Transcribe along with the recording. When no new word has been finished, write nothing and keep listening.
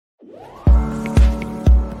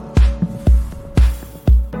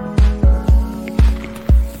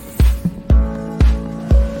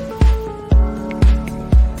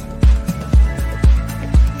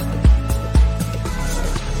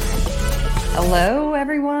Hello,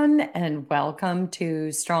 everyone, and welcome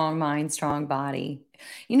to Strong Mind, Strong Body.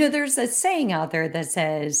 There's a saying out there that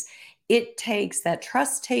says that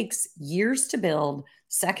trust takes years to build,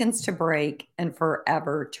 seconds to break, and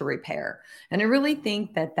forever to repair. And I really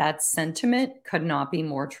think that that sentiment could not be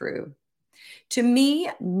more true. To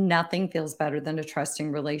me, nothing feels better than a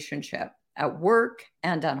trusting relationship at work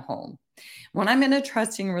and at home. When I'm in a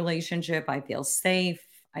trusting relationship, I feel safe,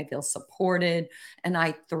 I feel supported, and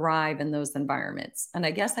I thrive in those environments. And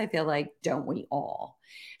I guess I feel like, don't we all?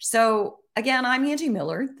 So, again, I'm Angie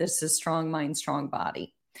Miller. This is Strong Mind, Strong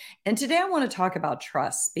Body. And today I want to talk about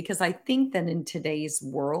trust because I think that in today's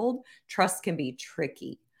world, trust can be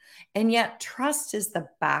tricky. And yet, trust is the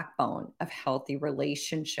backbone of healthy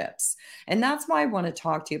relationships. And that's why I want to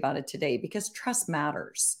talk to you about it today because trust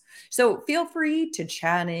matters. So, feel free to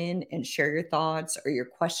chat in and share your thoughts or your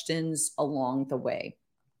questions along the way.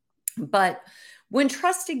 But when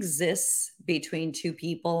trust exists between two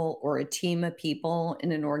people or a team of people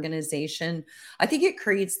in an organization, I think it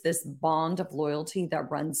creates this bond of loyalty that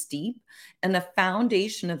runs deep and a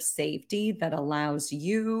foundation of safety that allows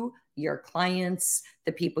you, your clients,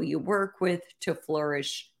 the people you work with to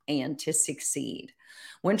flourish and to succeed.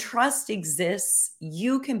 When trust exists,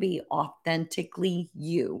 you can be authentically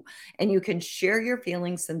you and you can share your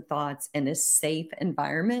feelings and thoughts in a safe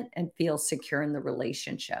environment and feel secure in the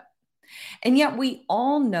relationship. And yet, we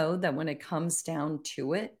all know that when it comes down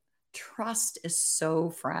to it, trust is so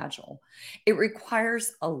fragile. It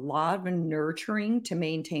requires a lot of nurturing to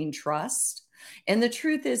maintain trust. And the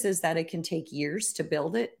truth is that it can take years to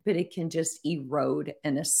build it, but it can just erode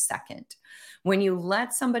in a second. When you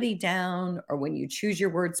let somebody down, or when you choose your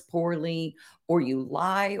words poorly, or you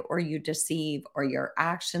lie, or you deceive, or your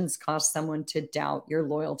actions cause someone to doubt your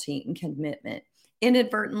loyalty and commitment,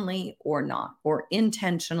 inadvertently or not, or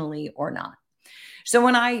intentionally or not. So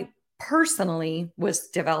when I personally was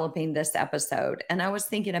developing this episode and I was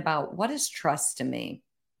thinking about what is trust to me,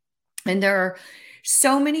 and there are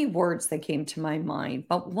so many words that came to my mind,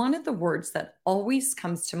 but one of the words that always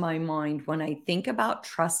comes to my mind when I think about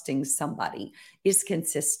trusting somebody is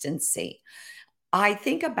consistency. I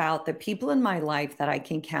think about the people in my life that I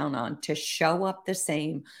can count on to show up the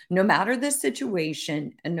same, no matter the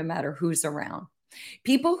situation and no matter who's around.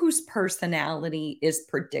 People whose personality is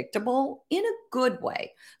predictable in a good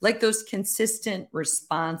way, like those consistent,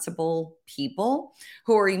 responsible people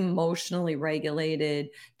who are emotionally regulated.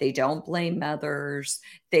 They don't blame others.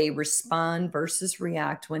 They respond versus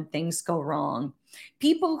react when things go wrong.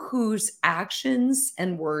 People whose actions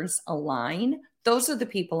and words align. Those are the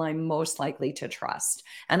people I'm most likely to trust.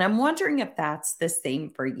 And I'm wondering if that's the same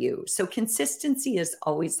for you. So, consistency is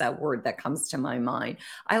always that word that comes to my mind.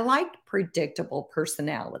 I like predictable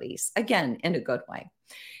personalities, again, in a good way.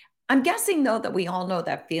 I'm guessing, though, that we all know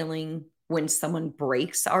that feeling when someone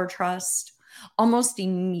breaks our trust. Almost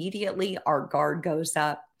immediately, our guard goes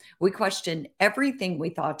up. We question everything we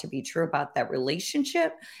thought to be true about that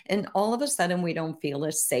relationship. And all of a sudden, we don't feel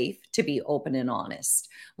as safe to be open and honest.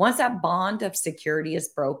 Once that bond of security is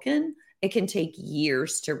broken, it can take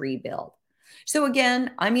years to rebuild. So,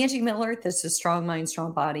 again, I'm Angie Miller. This is Strong Mind,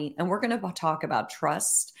 Strong Body. And we're going to talk about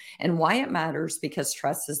trust and why it matters because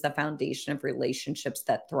trust is the foundation of relationships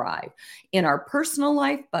that thrive in our personal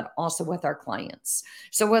life, but also with our clients.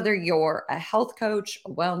 So, whether you're a health coach,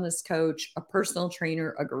 a wellness coach, a personal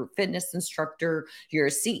trainer, a group fitness instructor, you're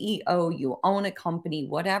a CEO, you own a company,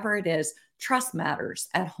 whatever it is, trust matters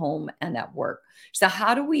at home and at work. So,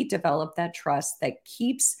 how do we develop that trust that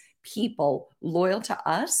keeps people loyal to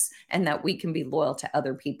us and that we can be loyal to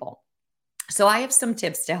other people? So, I have some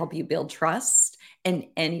tips to help you build trust in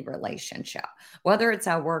any relationship, whether it's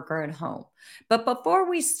at work or at home. But before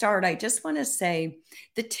we start, I just want to say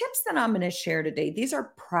the tips that I'm going to share today, these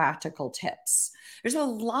are practical tips. There's a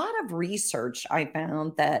lot of research I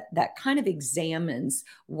found that kind of examines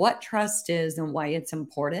what trust is and why it's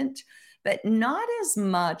important, but not as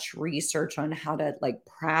much research on how to like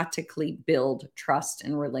practically build trust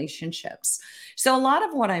in relationships. So a lot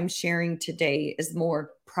of what I'm sharing today is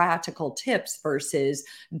more practical tips versus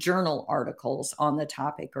journal articles on the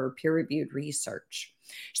topic or peer-reviewed research.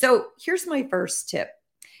 So here's my first tip.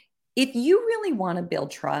 If you really want to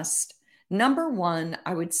build trust, number one,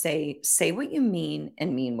 I would say what you mean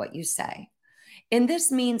and mean what you say. And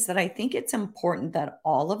this means that I think it's important that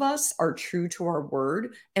all of us are true to our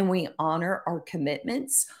word and we honor our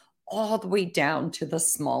commitments all the way down to the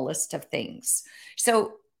smallest of things.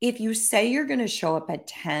 So if you say you're going to show up at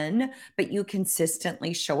 10, but you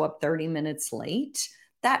consistently show up 30 minutes late,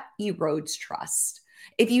 that erodes trust.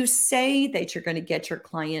 If you say that you're going to get your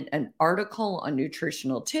client an article on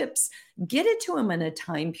nutritional tips, get it to them in a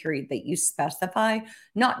time period that you specify,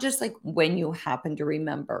 not just like when you happen to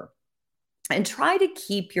remember. And try to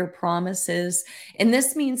keep your promises. And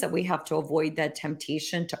this means that we have to avoid that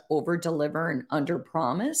temptation to over deliver and under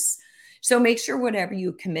promise. So make sure whatever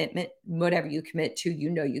you commit to,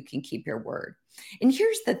 you can keep your word. And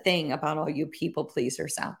here's the thing about all you people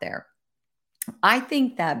pleasers out there. I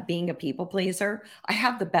think that being a people pleaser, I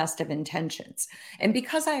have the best of intentions. And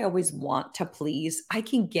because I always want to please, I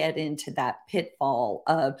can get into that pitfall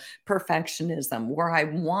of perfectionism where I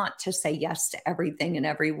want to say yes to everything and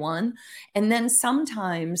everyone. And then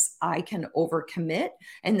sometimes I can overcommit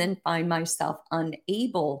and then find myself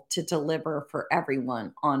unable to deliver for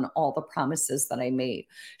everyone on all the promises that I made.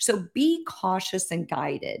 So be cautious and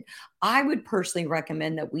guided. I would personally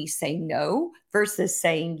recommend that we say no versus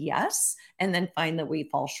saying yes, and then find that we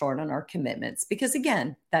fall short on our commitments, because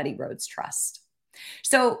again, that erodes trust.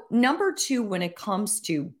 So, number two, when it comes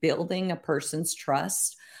to building a person's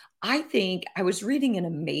trust, I think I was reading an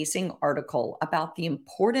amazing article about the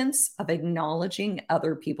importance of acknowledging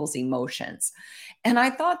other people's emotions. And I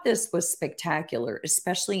thought this was spectacular,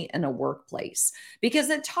 especially in a workplace, because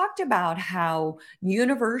it talked about how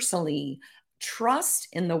universally trust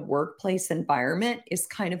in the workplace environment is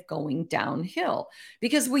kind of going downhill,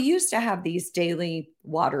 because we used to have these daily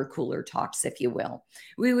water cooler talks, if you will.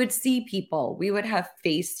 We would see people, we would have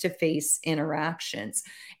face to face interactions,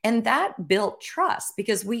 and that built trust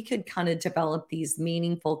because we could kind of develop these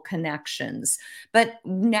meaningful connections. But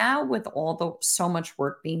now, with so much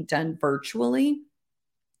work being done virtually,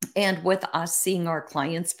 and with us seeing our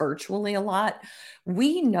clients virtually a lot,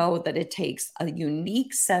 we know that it takes a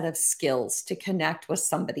unique set of skills to connect with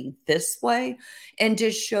somebody this way and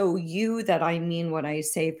to show you that I mean what I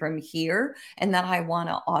say from here and that I want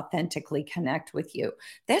to authentically connect with you.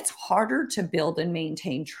 That's harder to build and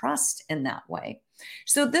maintain trust in that way.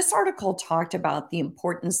 So, this article talked about the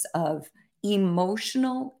importance of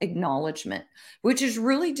emotional acknowledgement, which is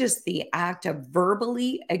really just the act of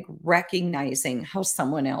verbally recognizing how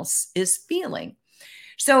someone else is feeling.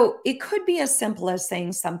 So it could be as simple as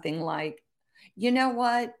saying something like, you know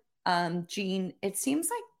what, Jean, it seems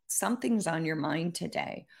like something's on your mind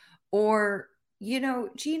today. Or,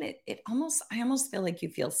 Jean, I almost feel like you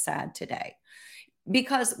feel sad today.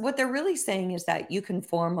 Because what they're really saying is that you can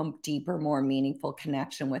form a deeper, more meaningful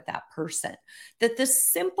connection with that person. That the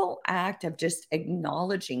simple act of just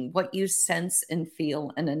acknowledging what you sense and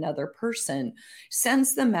feel in another person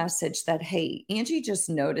sends the message that, hey, Angie just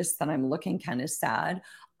noticed that I'm looking kind of sad.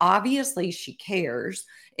 Obviously, she cares.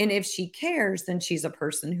 And if she cares, then she's a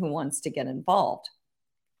person who wants to get involved.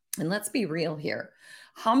 And let's be real here.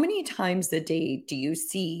 How many times a day do you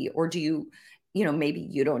see, or do you, maybe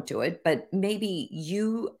you don't do it, but maybe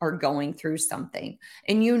you are going through something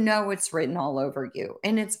and it's written all over you.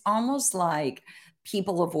 And it's almost like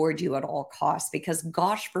people avoid you at all costs because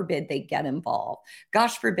gosh forbid they get involved.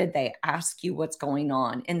 Gosh forbid they ask you what's going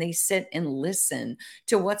on and they sit and listen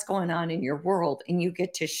to what's going on in your world, and you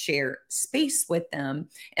get to share space with them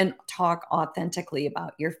and talk authentically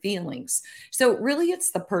about your feelings. So really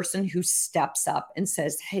it's the person who steps up and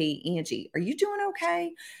says, hey, Angie, are you doing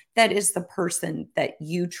okay? That is the person that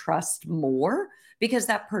you trust more, because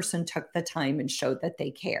that person took the time and showed that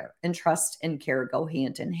they care, and trust and care go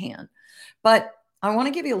hand in hand. But I want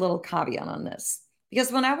to give you a little caveat on this,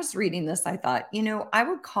 because when I was reading this, I thought, I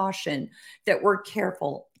would caution that we're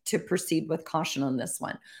careful to proceed with caution on this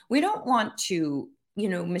one. We don't want to,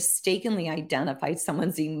 mistakenly identify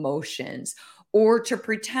someone's emotions or to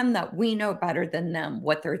pretend that we know better than them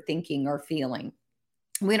what they're thinking or feeling.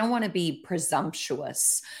 We don't want to be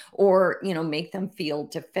presumptuous or, make them feel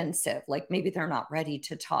defensive, like maybe they're not ready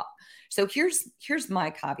to talk. So here's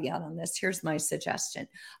my caveat on this. Here's my suggestion.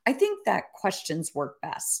 I think that questions work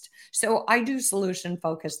best. So I do solution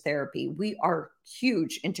focused therapy. We are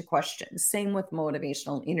huge into questions. Same with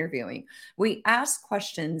motivational interviewing. We ask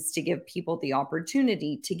questions to give people the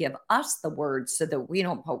opportunity to give us the words so that we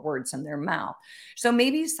don't put words in their mouth. So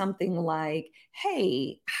maybe something like,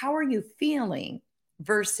 hey, how are you feeling?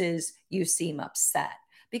 Versus you seem upset.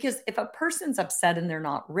 Because if a person's upset and they're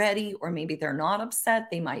not ready, or maybe they're not upset,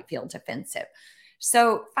 they might feel defensive.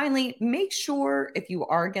 So finally, make sure if you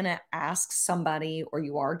are going to ask somebody or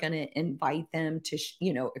you are going to invite them to,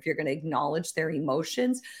 if you're going to acknowledge their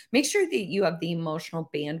emotions, make sure that you have the emotional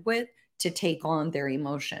bandwidth to take on their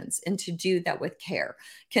emotions and to do that with care.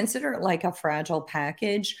 Consider it like a fragile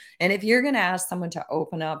package. And if you're going to ask someone to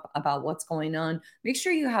open up about what's going on, make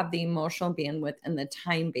sure you have the emotional bandwidth and the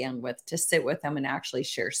time bandwidth to sit with them and actually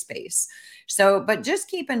share space. So, but just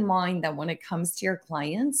keep in mind that when it comes to your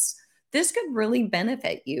clients, this could really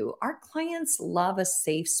benefit you. Our clients love a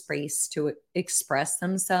safe space to express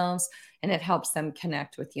themselves, and it helps them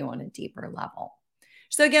connect with you on a deeper level.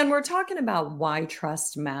 So, again, we're talking about why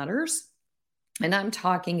trust matters. And I'm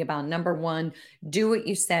talking about number one, do what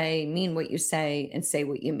you say, mean what you say, and say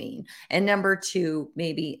what you mean. And number two,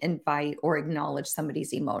 maybe invite or acknowledge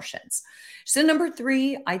somebody's emotions. So, number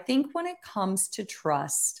three, I think when it comes to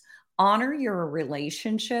trust, honor your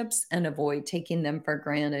relationships and avoid taking them for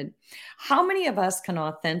granted. How many of us can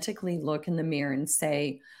authentically look in the mirror and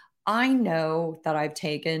say, I know that I've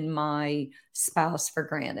taken my spouse for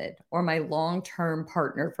granted or my long term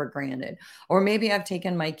partner for granted, or maybe I've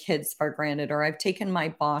taken my kids for granted, or I've taken my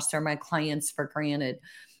boss or my clients for granted.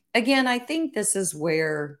 Again, I think this is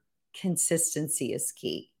where consistency is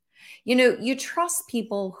key. You trust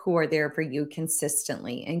people who are there for you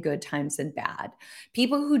consistently in good times and bad.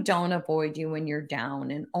 People who don't avoid you when you're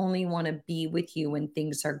down and only want to be with you when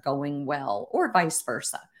things are going well, or vice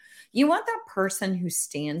versa. You want that person who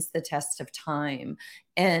stands the test of time,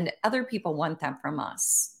 and other people want that from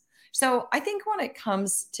us. So I think when it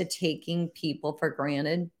comes to taking people for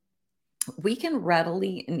granted, we can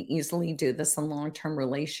readily and easily do this in long term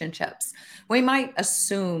relationships. We might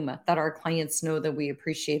assume that our clients know that we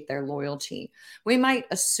appreciate their loyalty. We might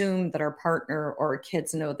assume that our partner or our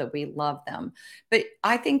kids know that we love them. But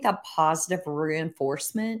I think that positive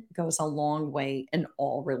reinforcement goes a long way in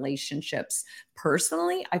all relationships.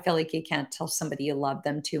 Personally, I feel like you can't tell somebody you love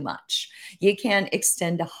them too much. You can't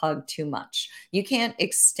extend a hug too much. You can't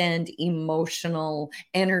extend emotional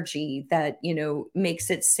energy that, makes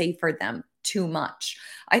it safe for them too much.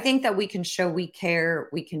 I think that we can show we care,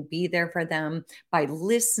 we can be there for them by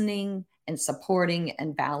listening and supporting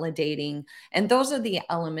and validating. And those are the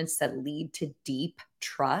elements that lead to deep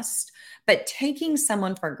trust. But taking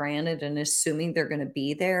someone for granted and assuming they're going to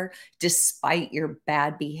be there despite your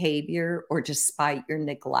bad behavior or despite your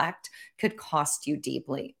neglect could cost you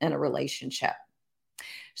deeply in a relationship.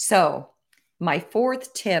 So, my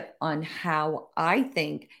fourth tip on how I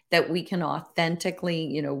think that we can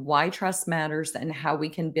authentically, why trust matters and how we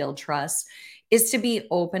can build trust is to be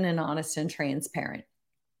open and honest and transparent.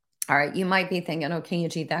 All right, you might be thinking, okay,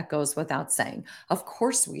 Angie, that goes without saying. Of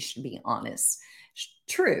course, we should be honest.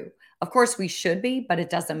 True. Of course, we should be, but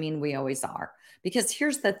it doesn't mean we always are. Because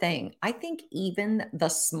here's the thing, I think even the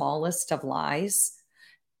smallest of lies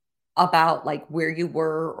about like where you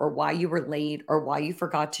were or why you were late or why you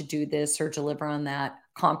forgot to do this or deliver on that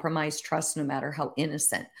compromise trust, no matter how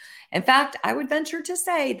innocent. In fact, I would venture to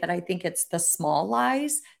say that I think it's the small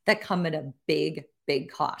lies that come at a big, big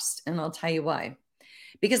cost. And I'll tell you why.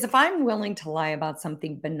 Because if I'm willing to lie about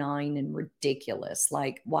something benign and ridiculous,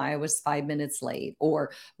 like why I was 5 minutes late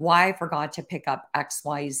or why I forgot to pick up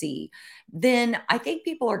XYZ, then I think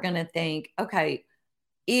people are going to think, okay,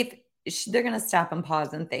 if they're going to stop and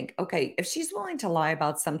pause and think, okay, if she's willing to lie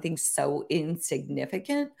about something so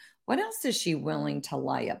insignificant, what else is she willing to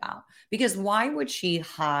lie about? Because why would she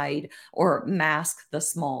hide or mask the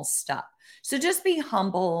small stuff? So just be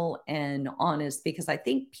humble and honest, because I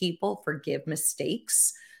think people forgive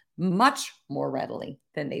mistakes much more readily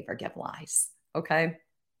than they forgive lies. Okay.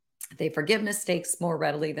 They forgive mistakes more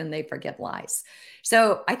readily than they forgive lies.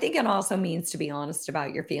 So I think it also means to be honest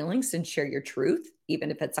about your feelings and share your truth, even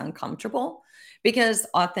if it's uncomfortable, because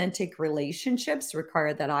authentic relationships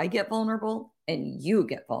require that I get vulnerable and you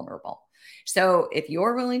get vulnerable. So if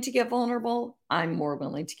you're willing to get vulnerable, I'm more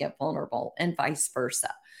willing to get vulnerable, and vice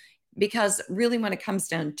versa. Because really, when it comes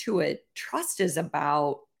down to it, trust is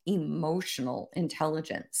about emotional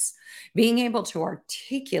intelligence, being able to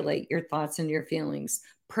articulate your thoughts and your feelings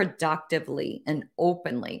productively and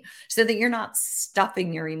openly so that you're not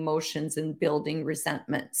stuffing your emotions and building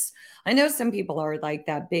resentments. I know some people are like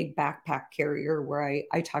that big backpack carrier where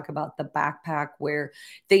I talk about the backpack where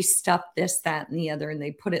they stuff this, that, and the other, and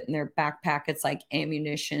they put it in their backpack. It's like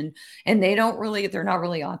ammunition, and they're not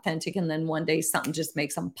really authentic. And then one day something just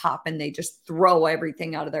makes them pop and they just throw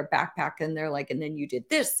everything out of their backpack. And they're like, and then you did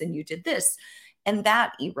this and you did this. And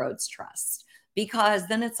that erodes trust, because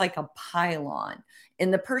then it's like a pile-on.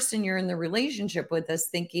 And the person you're in the relationship with is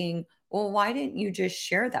thinking, well, why didn't you just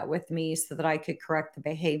share that with me so that I could correct the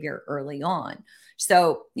behavior early on?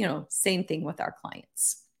 So, same thing with our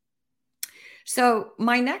clients. So,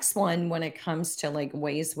 my next one, when it comes to like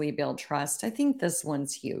ways we build trust, I think this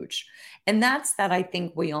one's huge. And that's that I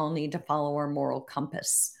think we all need to follow our moral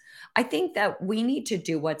compass. I think that we need to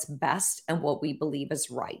do what's best and what we believe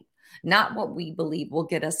is right, not what we believe will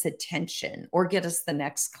get us attention or get us the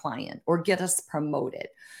next client or get us promoted.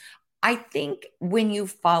 I think when you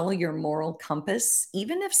follow your moral compass,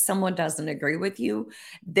 even if someone doesn't agree with you,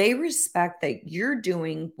 they respect that you're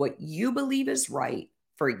doing what you believe is right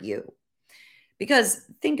for you. Because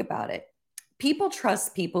think about it, people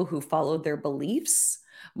trust people who follow their beliefs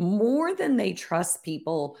more than they trust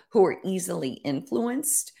people who are easily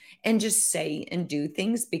influenced and just say and do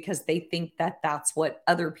things because they think that that's what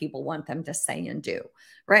other people want them to say and do.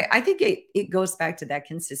 Right? I think it goes back to that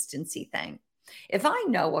consistency thing. If I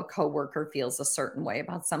know a coworker feels a certain way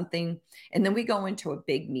about something, and then we go into a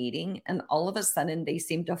big meeting and all of a sudden they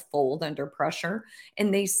seem to fold under pressure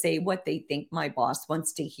and they say what they think my boss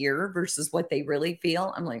wants to hear versus what they really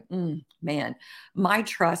feel, I'm like, man, my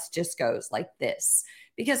trust just goes like this.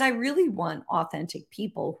 Because I really want authentic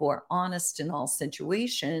people who are honest in all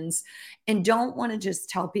situations and don't want to just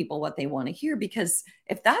tell people what they want to hear. Because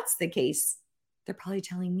if that's the case, they're probably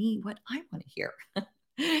telling me what I want to hear.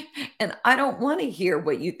 And I don't want to hear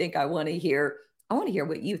what you think I want to hear. I want to hear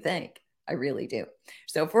what you think. I really do.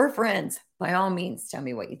 So if we're friends, by all means, tell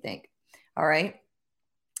me what you think. All right.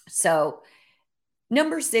 So,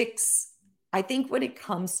 number 6, I think when it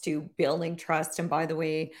comes to building trust, and by the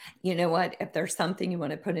way, you know what? If there's something you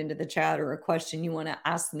want to put into the chat or a question you want to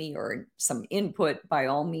ask me or some input, by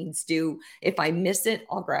all means do. If I miss it,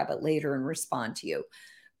 I'll grab it later and respond to you.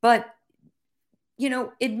 But,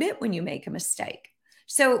 admit when you make a mistake.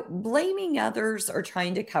 So blaming others or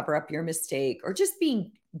trying to cover up your mistake or just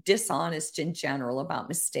being dishonest in general about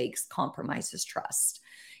mistakes compromises trust.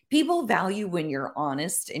 People value when you're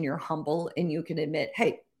honest and you're humble and you can admit,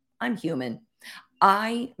 hey, I'm human.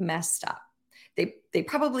 I messed up. They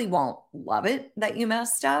probably won't love it that you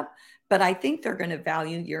messed up, but I think they're going to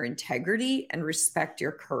value your integrity and respect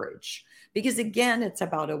your courage. Because again, it's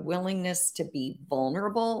about a willingness to be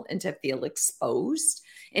vulnerable and to feel exposed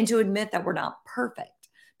and to admit that we're not perfect.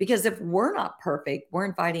 Because if we're not perfect, we're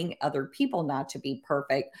inviting other people not to be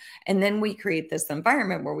perfect. And then we create this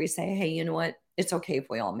environment where we say, hey, you know what? It's okay if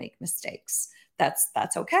we all make mistakes.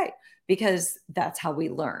 That's okay, because that's how we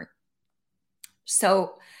learn.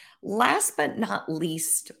 So last but not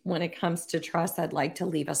least, when it comes to trust, I'd like to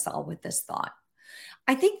leave us all with this thought.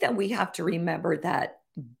 I think that we have to remember that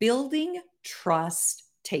building trust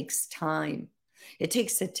takes time. It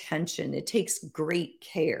takes attention. It takes great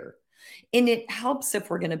care. And it helps if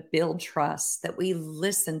we're going to build trust that we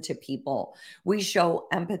listen to people, we show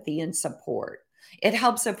empathy and support. It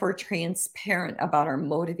helps if we're transparent about our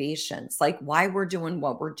motivations, like why we're doing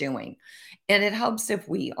what we're doing. And it helps if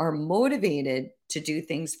we are motivated to do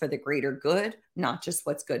things for the greater good, not just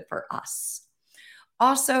what's good for us.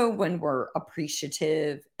 Also, when we're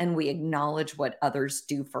appreciative and we acknowledge what others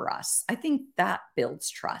do for us, I think that builds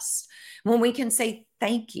trust. When we can say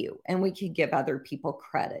thank you and we can give other people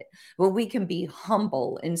credit, when we can be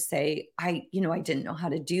humble and say, I didn't know how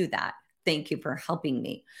to do that. Thank you for helping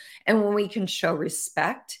me. And when we can show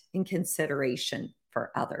respect and consideration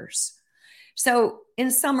for others. So, in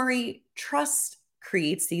summary, trust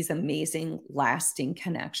creates these amazing, lasting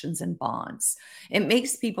connections and bonds. It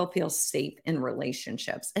makes people feel safe in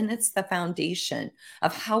relationships. And it's the foundation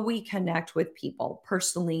of how we connect with people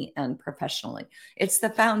personally and professionally. It's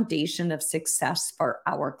the foundation of success for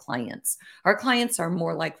our clients. Our clients are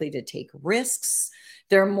more likely to take risks.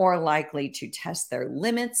 They're more likely to test their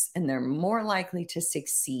limits, and they're more likely to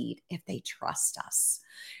succeed if they trust us.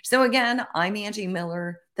 So again, I'm Angie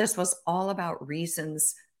Miller. This was all about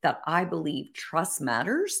reasons that I believe trust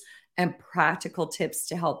matters and practical tips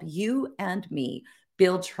to help you and me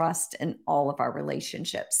build trust in all of our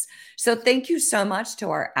relationships. So thank you so much to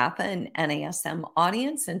our APA and NASM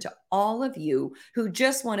audience and to all of you who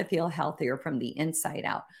just want to feel healthier from the inside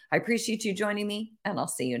out. I appreciate you joining me, and I'll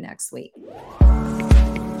see you next week.